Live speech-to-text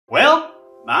Well,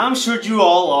 I'm sure you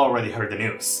all already heard the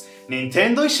news.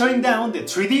 Nintendo is shutting down the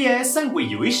 3DS and Wii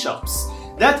U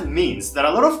eShops. That means that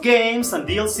a lot of games and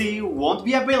DLC won't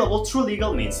be available through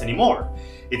legal means anymore.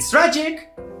 It's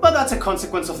tragic, but that's a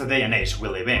consequence of the day and age we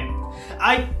live in.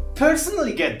 I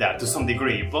personally get that to some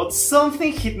degree, but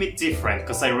something hit me different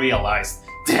because I realized,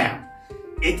 damn,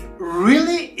 it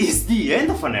really is the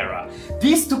end of an era.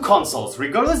 These two consoles,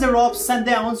 regardless their ups and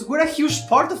downs, were a huge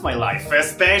part of my life,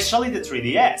 especially the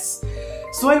 3DS.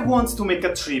 So I want to make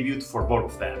a tribute for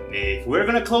both of them. If we're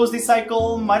gonna close this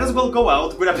cycle, might as well go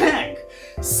out with a bang.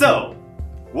 So,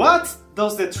 what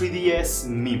does the 3DS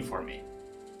mean for me?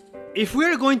 If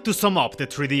we're going to sum up the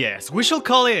 3DS, we shall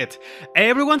call it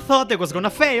everyone thought it was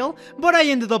gonna fail, but I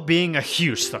ended up being a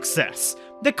huge success.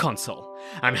 The console.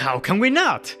 And how can we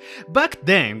not? Back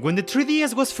then, when the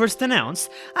 3DS was first announced,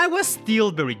 I was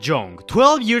still very young,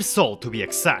 12 years old to be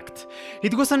exact.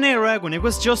 It was an era when I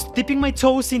was just dipping my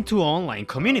toes into online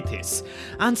communities.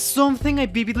 And something I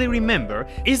vividly remember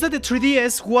is that the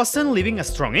 3DS wasn't leaving a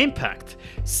strong impact.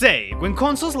 Say, when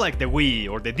consoles like the Wii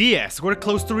or the DS were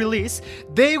close to release,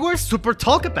 they were super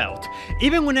talked about.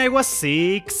 Even when I was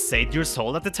 6, 8 years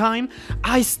old at the time,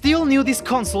 I still knew these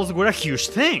consoles were a huge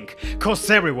thing,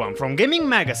 cause everyone from gaming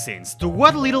magazines to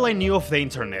what little I knew of the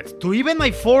internet, to even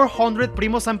my 400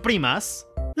 primos and primas,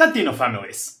 Latino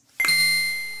families,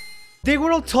 they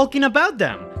were all talking about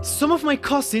them. Some of my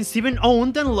cousins even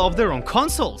owned and loved their own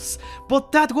consoles.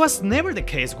 But that was never the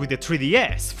case with the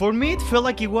 3DS. For me it felt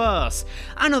like it was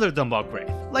another dumb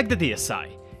upgrade, like the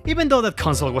DSi. Even though that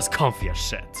console was comfy as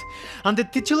shit. And the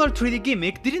titular 3D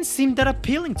gimmick didn't seem that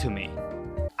appealing to me.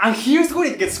 And here's where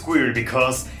it gets weird,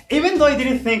 because even though I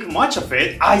didn't think much of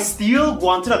it, I still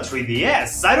wanted a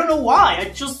 3DS. I don't know why, I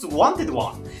just wanted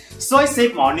one. So I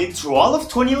saved money through all of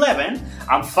 2011,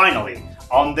 and finally,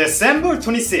 on December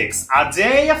 26, a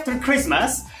day after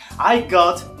Christmas, I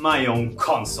got my own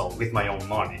console with my own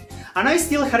money. And I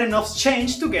still had enough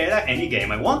change to get any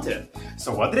game I wanted.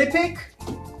 So what did I pick?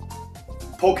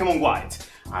 Pokémon White,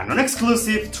 a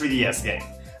non-exclusive 3DS game.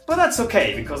 But that's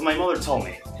okay, because my mother told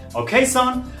me, okay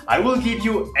son, I will give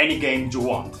you any game you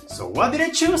want. So what did I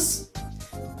choose?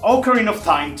 Ocarina of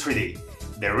Time 3D,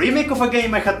 the remake of a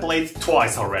game I had played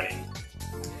twice already.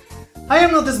 I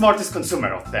am not the smartest consumer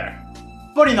out there.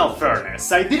 But in all fairness,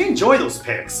 I did enjoy those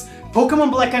picks.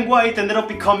 Pokémon Black and White ended up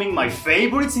becoming my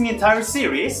favorites in the entire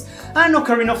series, and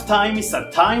Ocarina of Time is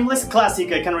a timeless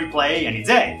classic I can replay any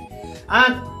day.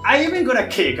 And I even got a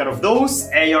kick out of those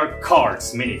AR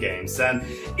cards minigames, and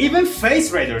even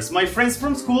Face Raiders, my friends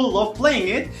from school loved playing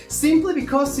it simply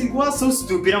because it was so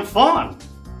stupid and fun.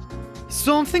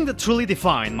 Something that truly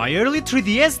defined my early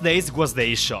 3DS days was the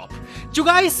eShop. You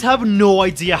guys have no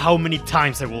idea how many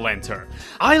times I will enter.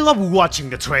 I love watching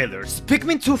the trailers.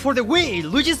 Pikmin 2 for the Wii,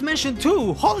 Luigi's Mansion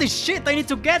 2, holy shit, I need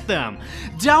to get them.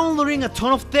 Downloading a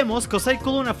ton of demos cause I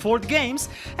couldn't afford games,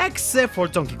 except for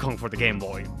Donkey Kong for the Game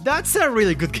Boy. That's a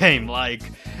really good game, like,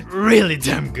 really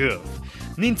damn good.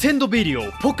 Nintendo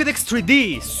Video, Pokédex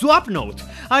 3D, Swapnote,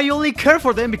 I only care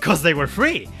for them because they were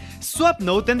free.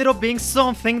 Swapnote ended up being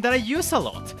something that I use a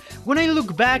lot. When I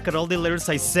look back at all the letters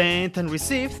I sent and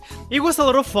received, it was a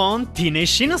lot of fun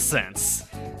teenage innocence.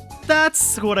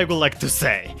 That's what I would like to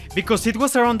say, because it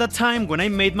was around that time when I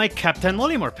made my Captain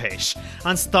Olimar page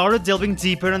and started delving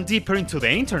deeper and deeper into the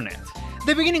internet.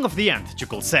 The beginning of the end, you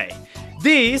could say.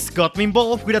 This got me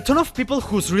involved with a ton of people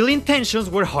whose real intentions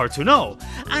were hard to know,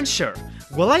 and sure,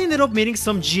 while I ended up meeting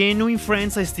some genuine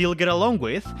friends I still get along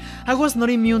with, I was not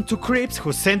immune to creeps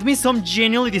who sent me some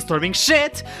genuinely disturbing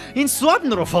shit in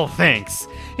Swapnote of all things.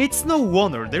 It's no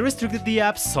wonder they restricted the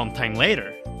app sometime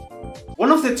later. One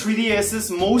of the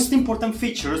 3DS's most important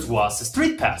features was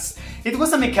Street Pass. It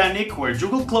was a mechanic where you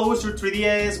will close your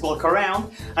 3DS, walk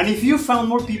around, and if you found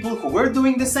more people who were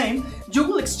doing the same, you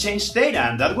will exchange data,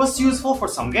 and that was useful for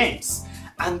some games.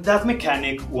 And that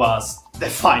mechanic was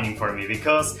defining for me,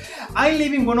 because I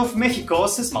live in one of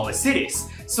Mexico's smallest cities,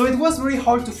 so it was very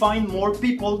hard to find more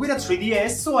people with a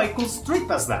 3DS so I could street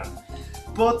pass them.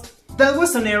 But that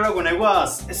was an era when I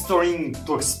was starting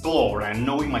to explore and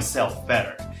knowing myself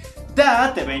better.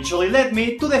 That eventually led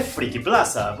me to the Freaky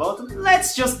Plaza, but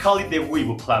let's just call it the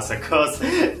Weibo Plaza, cause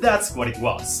that's what it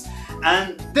was.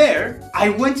 And there, I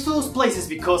went to those places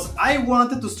because I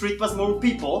wanted to street pass more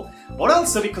people, but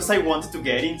also because I wanted to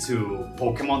get into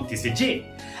Pokemon TCG.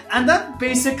 And that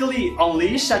basically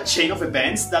unleashed a chain of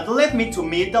events that led me to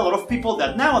meet a lot of people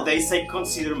that nowadays I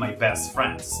consider my best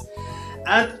friends.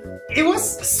 And it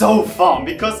was so fun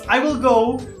because I will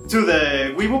go to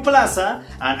the Weibo Plaza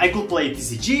and I could play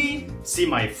TCG, see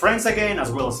my friends again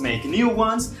as well as make new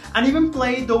ones, and even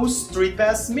play those Street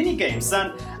Pass minigames.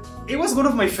 And it was one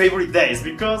of my favorite days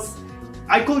because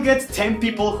I could get 10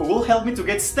 people who will help me to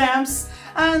get stamps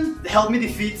and help me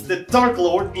defeat the Dark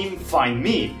Lord in Find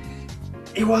Me.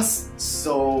 It was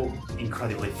so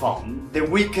incredibly fun. The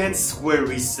weekends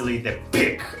were easily the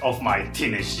peak of my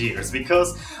teenage years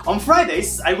because on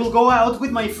Fridays I will go out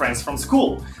with my friends from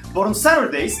school, but on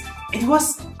Saturdays it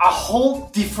was a whole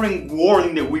different world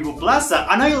in the Weibo Plaza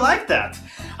and I liked that.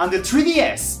 And the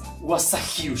 3DS was a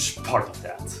huge part of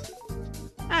that.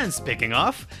 And speaking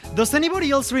of, does anybody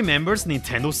else remembers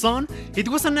Nintendo Zone? It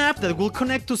was an app that will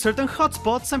connect to certain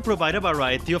hotspots and provide a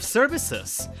variety of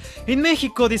services. In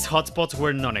Mexico, these hotspots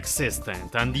were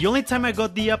non-existent, and the only time I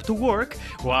got the app to work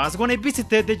was when I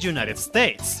visited the United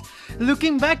States.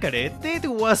 Looking back at it, it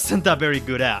wasn't a very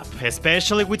good app,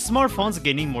 especially with smartphones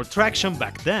gaining more traction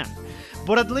back then.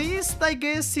 But at least, I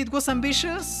guess it was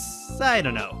ambitious? I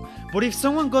don't know. But if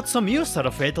someone got some use out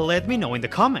of it, let me know in the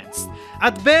comments.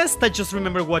 At best, I just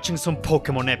remember watching some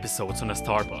Pokemon episodes on a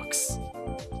Starbucks.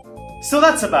 So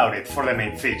that's about it for the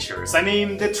main features. I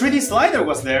mean, the 3D slider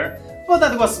was there, but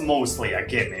that was mostly a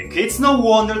gimmick. It's no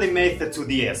wonder they made the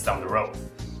 2DS down the road.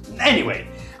 Anyway,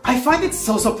 I find it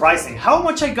so surprising how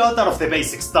much I got out of the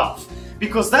basic stuff,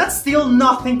 because that's still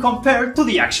nothing compared to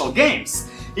the actual games.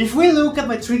 If we look at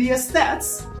my 3DS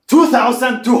stats,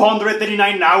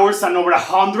 2,239 hours and over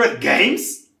 100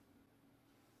 games?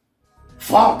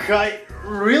 Fuck, I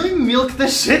really milked the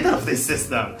shit out of this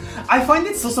system. I find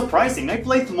it so surprising. I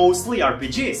played mostly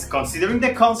RPGs, considering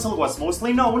the console was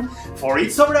mostly known for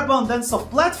its overabundance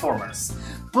of platformers.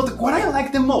 But what I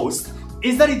like the most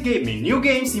is that it gave me new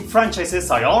games in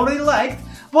franchises I already liked,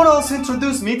 but also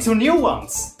introduced me to new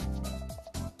ones.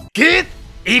 Kid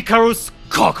Icarus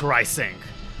Cock Rising.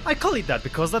 I call it that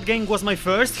because that game was my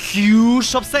first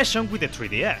huge obsession with the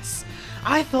 3DS.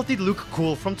 I thought it looked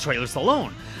cool from trailers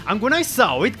alone, and when I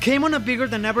saw it came on a bigger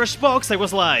than average box, I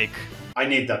was like, I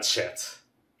need that shit.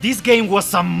 This game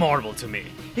was a marvel to me.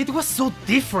 It was so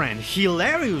different,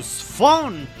 hilarious,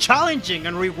 fun, challenging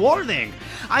and rewarding.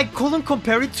 I couldn't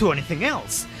compare it to anything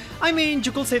else. I mean,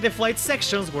 you could say the flight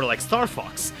sections were like Star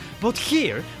Fox, but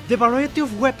here, the variety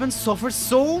of weapons offers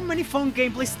so many fun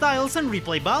gameplay styles and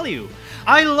replay value.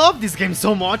 I love this game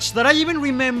so much that I even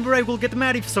remember I will get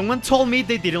mad if someone told me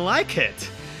they didn't like it.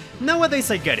 Nowadays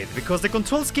I get it, because the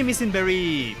control scheme isn't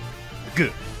very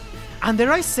good. And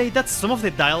dare I say that some of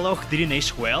the dialogue didn't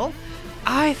age well?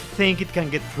 I think it can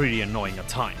get pretty annoying at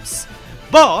times.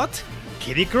 But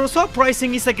Kid Icarus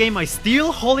Uprising is a game I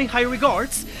still hold in high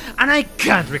regards, and I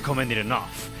can't recommend it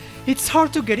enough. It's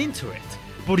hard to get into it,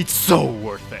 but it's so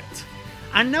worth it.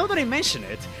 And now that I mention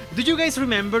it, do you guys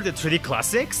remember the 3D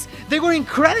classics? They were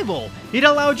incredible! It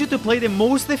allowed you to play the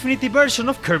most definitive version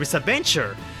of Kirby's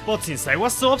Adventure. But since I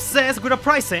was so obsessed with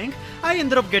Uprising, I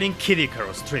ended up getting Kid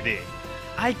Icarus 3D.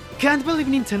 I can't believe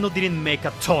Nintendo didn't make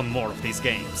a ton more of these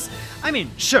games. I mean,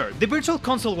 sure, the Virtual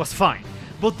Console was fine,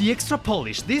 but the extra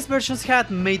polish these versions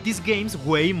had made these games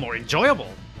way more enjoyable.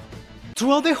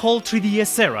 Throughout the whole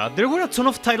 3DS era, there were a ton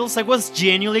of titles I was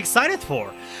genuinely excited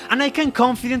for, and I can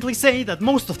confidently say that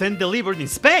most of them delivered in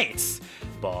spades.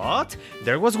 But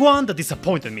there was one that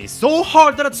disappointed me so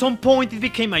hard that at some point it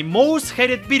became my most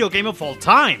hated video game of all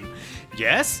time.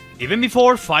 Yes, even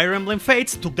before Fire Emblem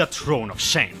Fates took that throne of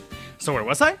shame. So where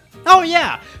was I? Oh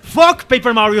yeah! Fuck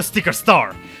Paper Mario Sticker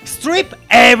Star! Strip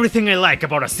everything I like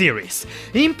about a series,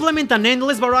 implement an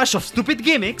endless barrage of stupid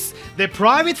gimmicks,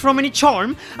 deprive it from any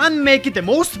charm, and make it the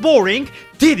most boring,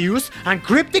 tedious, and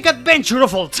cryptic adventure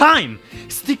of all time!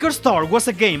 Sticker Star was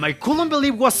a game I couldn't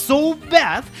believe was so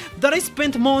bad that I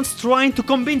spent months trying to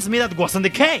convince me that wasn't the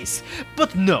case.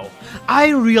 But no, I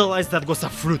realized that was a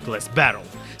fruitless battle.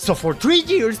 So for 3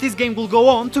 years this game will go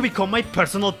on to become my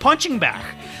personal punching bag.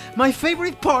 My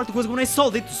favorite part was when I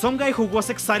sold it to some guy who was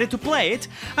excited to play it,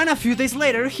 and a few days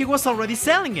later he was already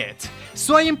selling it.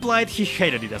 So I implied he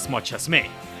hated it as much as me.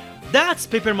 That's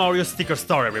Paper Mario Sticker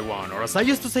Star, everyone, or as I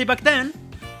used to say back then,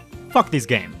 fuck this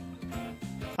game.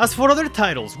 As for other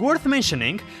titles worth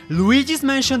mentioning, Luigi's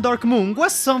Mansion Dark Moon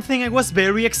was something I was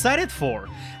very excited for.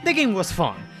 The game was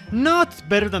fun. Not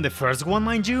better than the first one,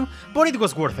 mind you, but it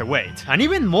was worth the wait, and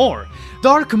even more.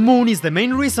 Dark Moon is the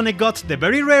main reason I got the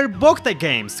very rare Boktai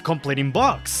games complete in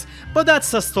box, but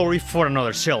that's a story for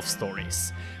another shelf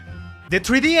stories. The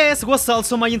 3DS was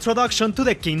also my introduction to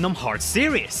the Kingdom Hearts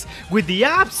series, with the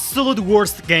absolute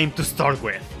worst game to start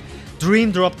with,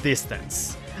 Dream Drop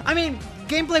Distance. I mean,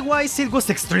 gameplay-wise it was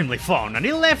extremely fun, and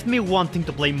it left me wanting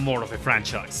to play more of the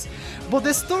franchise. But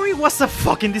the story was a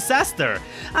fucking disaster,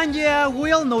 and yeah,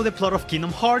 we all know the plot of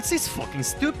Kingdom Hearts is fucking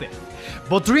stupid.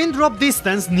 But Dream Drop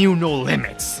Distance knew no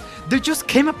limits. There just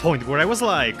came a point where I was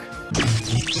like,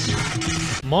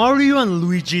 Mario and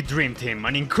Luigi Dream Team,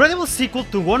 an incredible sequel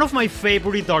to one of my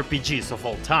favorite RPGs of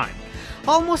all time.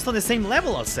 Almost on the same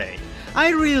level, I'll say.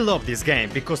 I really love this game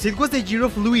because it was the year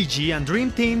of Luigi and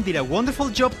Dream Team did a wonderful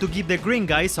job to give the green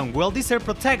guys some well-deserved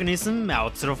protagonism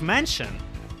outside of mention.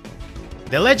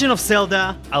 The Legend of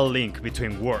Zelda: A Link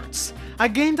Between Worlds. A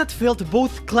game that felt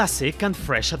both classic and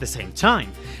fresh at the same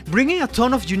time, bringing a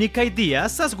ton of unique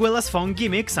ideas as well as fun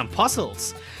gimmicks and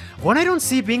puzzles. One I don't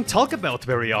see being talked about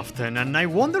very often, and I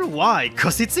wonder why,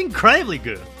 cause it's incredibly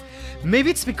good.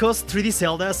 Maybe it's because 3D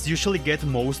Zeldas usually get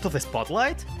most of the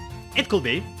spotlight? It could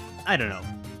be, I don't know.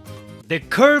 The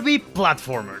Kirby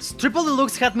platformers. Triple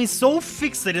Deluxe had me so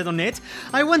fixated on it,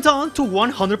 I went on to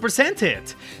 100%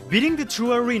 it. Beating the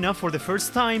true arena for the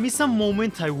first time is a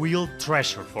moment I will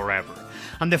treasure forever.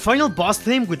 And the final boss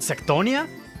theme with Sectonia?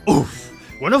 Oof!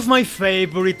 One of my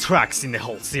favorite tracks in the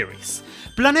whole series.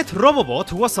 Planet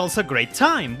Robobot was also a great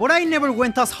time, but I never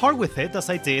went as hard with it as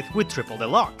I did with Triple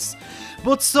Deluxe.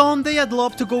 But someday I'd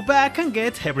love to go back and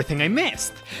get everything I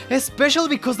missed, especially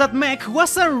because that mech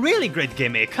was a really great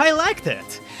gimmick, I liked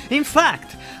it. In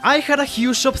fact, I had a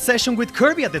huge obsession with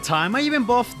Kirby at the time, I even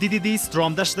bought DDD's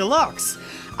Drum Dash Deluxe.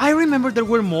 I remember there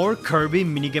were more Kirby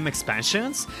minigame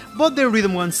expansions, but the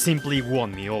rhythm one simply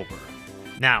won me over.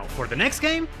 Now, for the next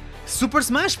game, Super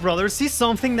Smash Bros. Is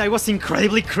something I was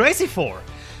incredibly crazy for.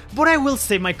 But I will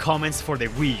save my comments for the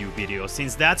Wii U video,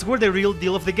 since that's where the real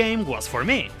deal of the game was for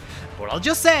me. But I'll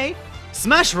just say,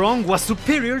 Smash Run was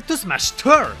superior to Smash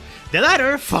Tour. The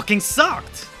latter fucking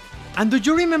sucked. And do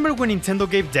you remember when Nintendo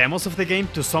gave demos of the game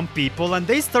to some people and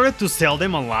they started to sell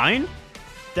them online?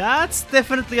 That's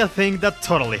definitely a thing that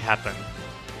totally happened.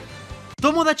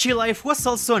 Tomodachi Life was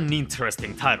also an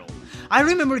interesting title. I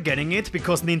remember getting it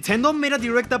because Nintendo made a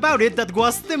direct about it that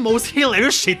was the most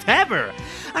hilarious shit ever.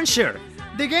 And sure,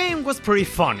 the game was pretty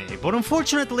funny, but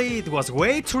unfortunately it was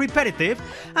way too repetitive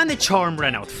and the charm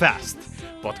ran out fast.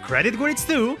 But credit where it's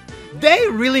due, they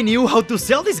really knew how to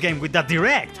sell this game with that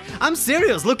direct. I'm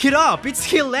serious, look it up, it's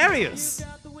hilarious.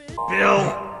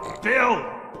 Bill,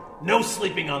 no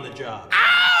sleeping on the job.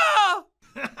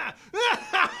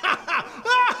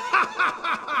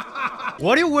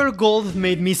 WarioWare Gold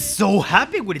made me so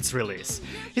happy with its release.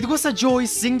 It was a joy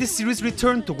seeing the series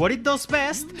return to what it does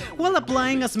best, while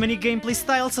applying as many gameplay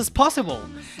styles as possible,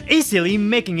 easily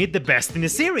making it the best in the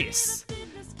series.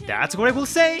 That's what I will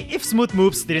say if smooth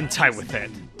moves didn't tie with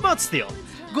it, but still,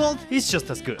 Gold is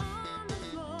just as good.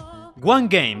 One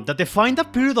game that defined a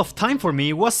period of time for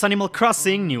me was Animal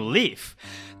Crossing New Leaf.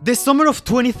 The summer of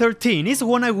 2013 is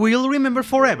one I will remember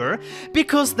forever,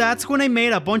 because that's when I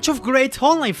made a bunch of great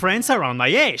online friends around my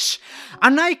age.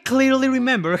 And I clearly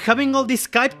remember having all these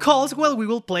Skype calls while we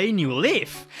will play New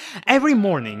Leaf. Every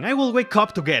morning I will wake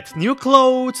up to get new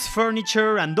clothes,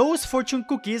 furniture, and those fortune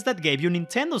cookies that gave you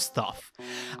Nintendo stuff.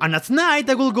 And at night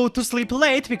I will go to sleep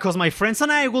late because my friends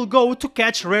and I will go to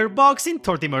catch rare bugs in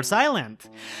Tortimer's Island.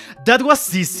 That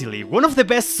was easily one of the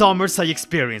best summers I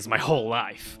experienced my whole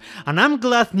life, and I'm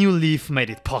glad New Leaf made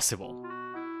it possible.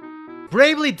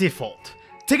 Bravely Default.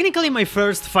 Technically my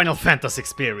first Final Fantasy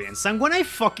experience, and one I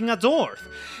fucking adored.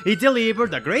 It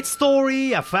delivered a great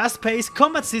story, a fast-paced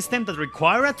combat system that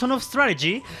required a ton of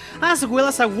strategy, as well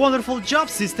as a wonderful job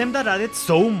system that added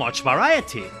so much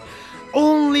variety.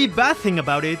 Only bad thing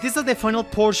about it is that the final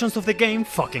portions of the game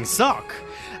fucking suck.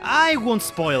 I won't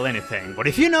spoil anything, but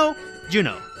if you know, you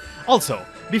know. Also,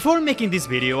 before making this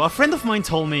video, a friend of mine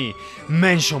told me,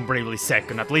 mention Bravely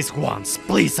Second at least once,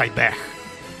 please I beg.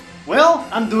 Well,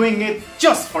 I'm doing it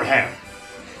just for him.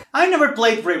 I never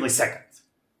played Bravely Second.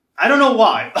 I don't know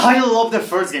why, I love the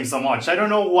first game so much, I don't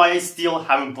know why I still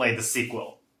haven't played the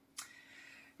sequel.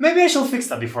 Maybe I shall fix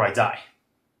that before I die.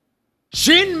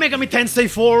 Shin Megami Tensei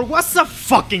 4 was a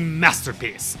fucking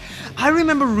masterpiece. I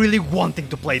remember really wanting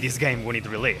to play this game when it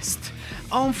released.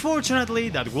 Unfortunately,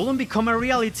 that wouldn't become a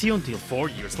reality until 4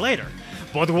 years later.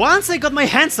 But once I got my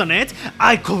hands on it,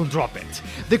 I couldn't drop it.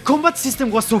 The combat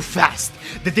system was so fast,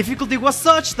 the difficulty was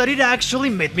such that it actually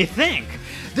made me think.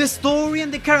 The story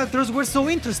and the characters were so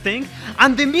interesting,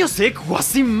 and the music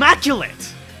was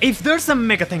immaculate. If there's a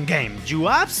Megaten game you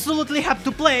absolutely have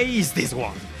to play, is this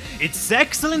one. It's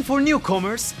excellent for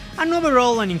newcomers, and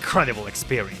overall an incredible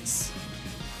experience.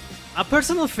 A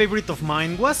personal favorite of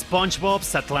mine was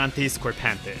SpongeBob's Atlantis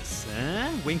SquarePantis.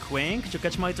 Wink wink, you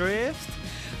catch my drift?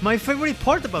 My favorite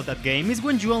part about that game is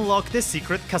when you unlock the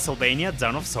secret Castlevania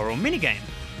Dawn of Sorrow minigame.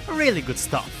 Really good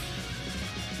stuff.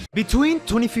 Between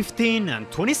 2015 and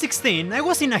 2016, I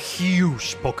was in a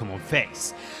huge Pokémon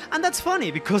phase. And that's funny,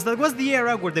 because that was the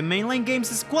era where the mainline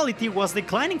games' quality was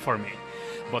declining for me.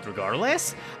 But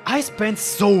regardless, I spent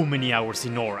so many hours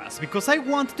in Auras because I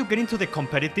wanted to get into the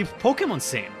competitive Pokemon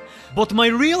scene. But my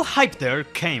real hype there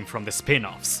came from the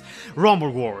spin-offs.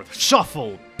 Rumble World,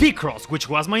 Shuffle, Picross, which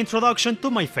was my introduction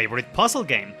to my favorite puzzle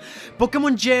game.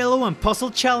 Pokemon Yellow and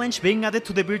Puzzle Challenge being added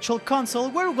to the Virtual Console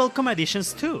were welcome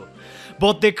additions too.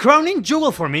 But the crowning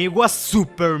jewel for me was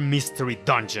Super Mystery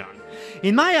Dungeon.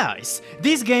 In my eyes,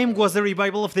 this game was the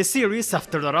revival of the series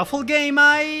after that awful game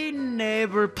I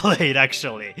never played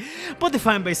actually, but the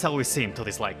fanbase always seemed to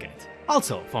dislike it.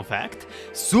 Also, fun fact,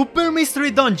 Super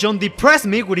Mystery Dungeon depressed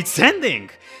me with its ending.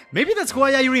 Maybe that's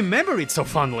why I remember it so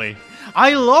fondly.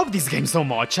 I love this game so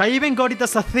much, I even got it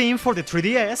as a theme for the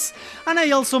 3DS, and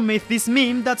I also made this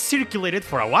meme that circulated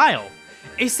for a while.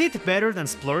 Is it better than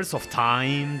Explorers of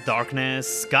Time,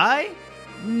 Darkness, Sky?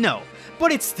 No,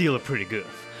 but it's still pretty good.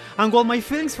 And while my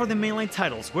feelings for the mainline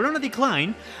titles were on a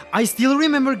decline, I still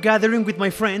remember gathering with my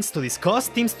friends to discuss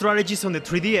team strategies on the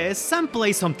 3DS and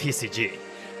play some TCG.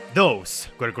 Those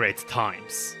were great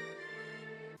times.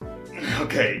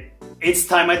 Okay, it's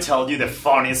time I tell you the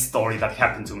funniest story that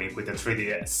happened to me with the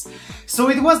 3DS. So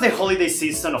it was the holiday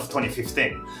season of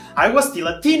 2015. I was still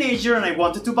a teenager and I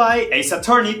wanted to buy Ace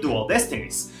Attorney Dual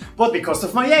Destinies. But because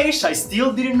of my age, I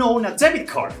still didn't own a debit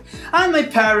card, and my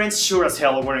parents sure as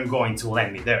hell weren't going to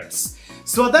lend me theirs.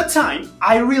 So at that time,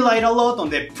 I relied a lot on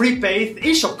the prepaid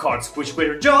eshop cards, which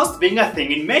were just being a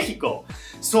thing in Mexico.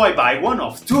 So I buy one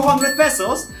of 200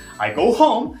 pesos, I go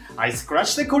home, I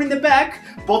scratch the code in the back,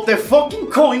 but the fucking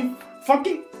coin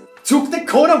took the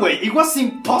code away. It was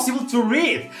impossible to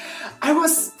read. I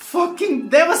was fucking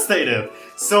devastated.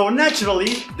 So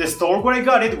naturally, the store where I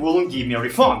got it wouldn't give me a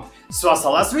refund. So as a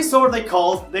last resort, I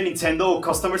called the Nintendo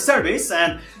customer service,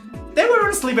 and they were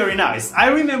honestly very nice. I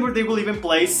remember they will even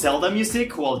play Zelda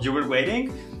music while you were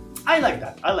waiting. I like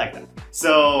that.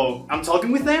 So I'm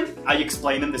talking with them, I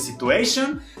explain them the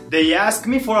situation. They ask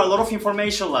me for a lot of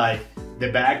information like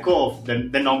the back of the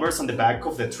numbers on the back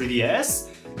of the 3DS,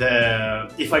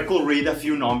 if I could read a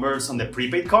few numbers on the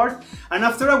prepaid card, and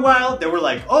after a while they were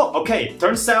like, oh, okay,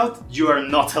 turns out you are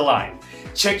not aligned.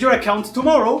 Check your account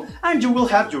tomorrow and you will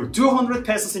have your 200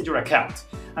 pesos in your account.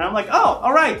 And I'm like, oh,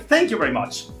 alright, thank you very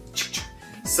much.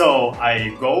 So I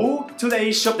go to the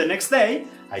eshop the next day,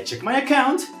 I check my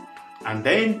account, and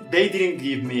then they didn't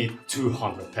give me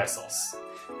 200 pesos.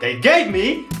 They gave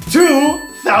me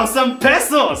 2,000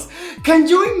 pesos! Can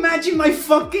you imagine my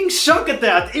fucking shock at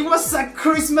that? It was a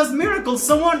Christmas miracle.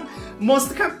 Someone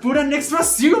must have put an extra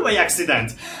zero by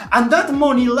accident. And that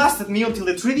money lasted me until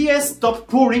the 3DS stopped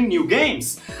pouring new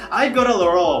games. I got a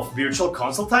lot of Virtual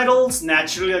Console titles,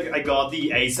 naturally I got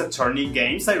the Ace Attorney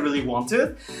games I really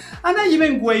wanted, and I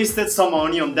even wasted some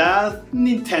money on that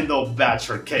Nintendo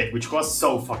Batch Arcade, which was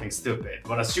so fucking stupid.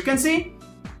 But as you can see,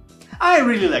 I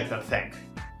really like that thing.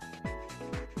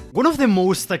 One of the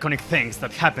most iconic things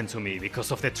that happened to me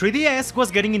because of the 3DS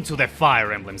was getting into the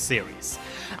Fire Emblem series.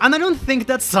 And I don't think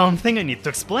that's something I need to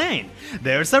explain.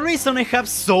 There's a reason I have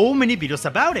so many videos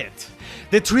about it.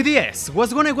 The 3DS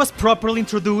was when I was properly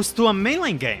introduced to a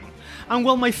mainline game. And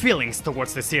while my feelings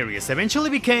towards the series eventually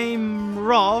became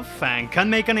rough and can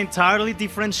make an entirely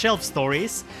different shelf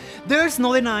stories, there's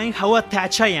no denying how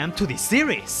attached I am to this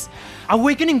series.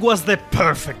 Awakening was the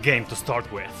perfect game to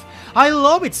start with. I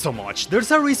love it so much,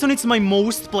 there's a reason it's my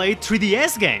most played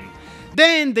 3DS game.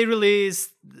 Then they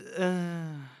released...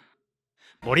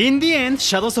 But in the end,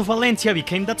 Shadows of Valentia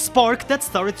became that spark that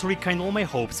started to rekindle my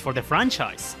hopes for the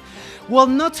franchise. While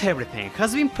not everything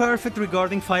has been perfect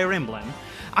regarding Fire Emblem,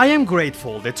 I am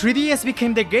grateful the 3DS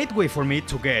became the gateway for me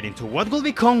to get into what will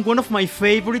become one of my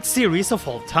favorite series of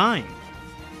all time.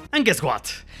 And guess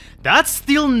what? That's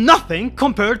still nothing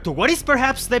compared to what is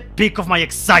perhaps the peak of my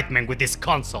excitement with this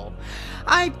console.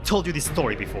 I've told you this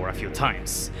story before a few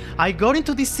times. I got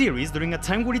into this series during a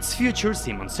time where its future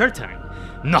seemed uncertain.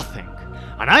 Nothing,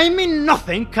 and I mean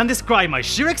nothing, can describe my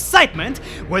sheer excitement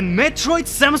when Metroid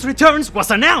Samus Returns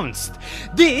was announced.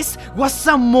 This was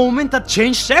a moment that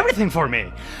changed everything for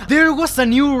me. There was a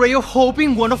new ray of hope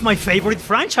in one of my favorite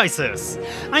franchises.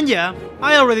 And yeah,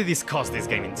 I already discussed this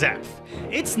game in depth.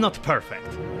 It's not perfect.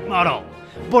 At all,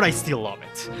 but I still love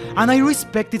it, and I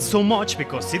respect it so much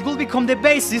because it will become the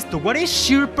basis to what is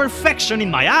sheer perfection in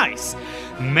my eyes: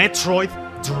 Metroid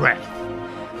Dread.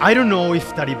 I don't know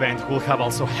if that event will have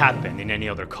also happened in any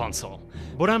other console,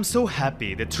 but I'm so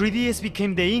happy the 3DS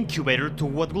became the incubator to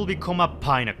what will become a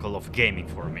pinnacle of gaming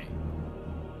for me.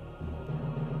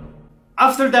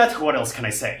 After that, what else can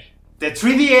I say? The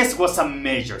 3DS was a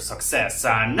major success,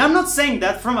 and I'm not saying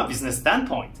that from a business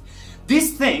standpoint.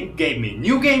 This thing gave me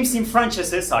new games in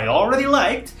franchises I already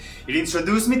liked, it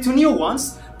introduced me to new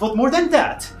ones, but more than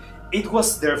that, it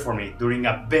was there for me during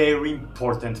a very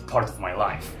important part of my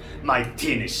life, my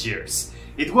teenage years.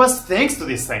 It was thanks to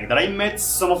this thing that I met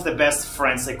some of the best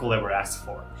friends I could ever ask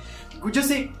for. Could you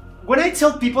see, when I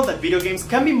tell people that video games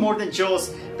can be more than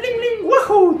just bling bling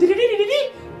wahoo,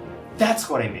 that's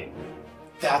what I mean.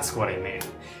 That's what I mean.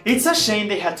 It's a shame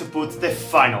they had to put the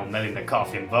final nail in the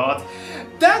coffin, but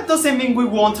that doesn't mean we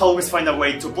won't always find a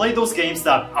way to play those games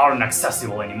that aren't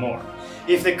accessible anymore.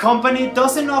 If the company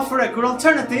doesn't offer a good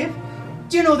alternative,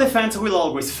 you know the fans will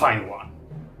always find one.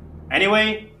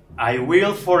 Anyway, I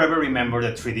will forever remember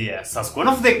the 3DS as one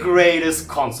of the greatest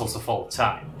consoles of all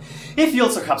time. If you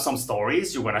also have some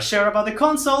stories you wanna share about the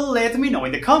console, let me know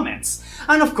in the comments.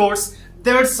 And of course,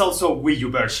 there's also a Wii U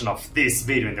version of this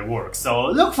video in the works, so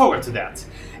look forward to that.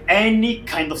 Any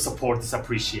kind of support is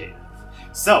appreciated.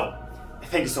 So,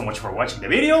 thank you so much for watching the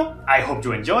video, I hope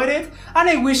you enjoyed it, and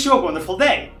I wish you a wonderful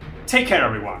day. Take care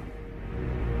everyone!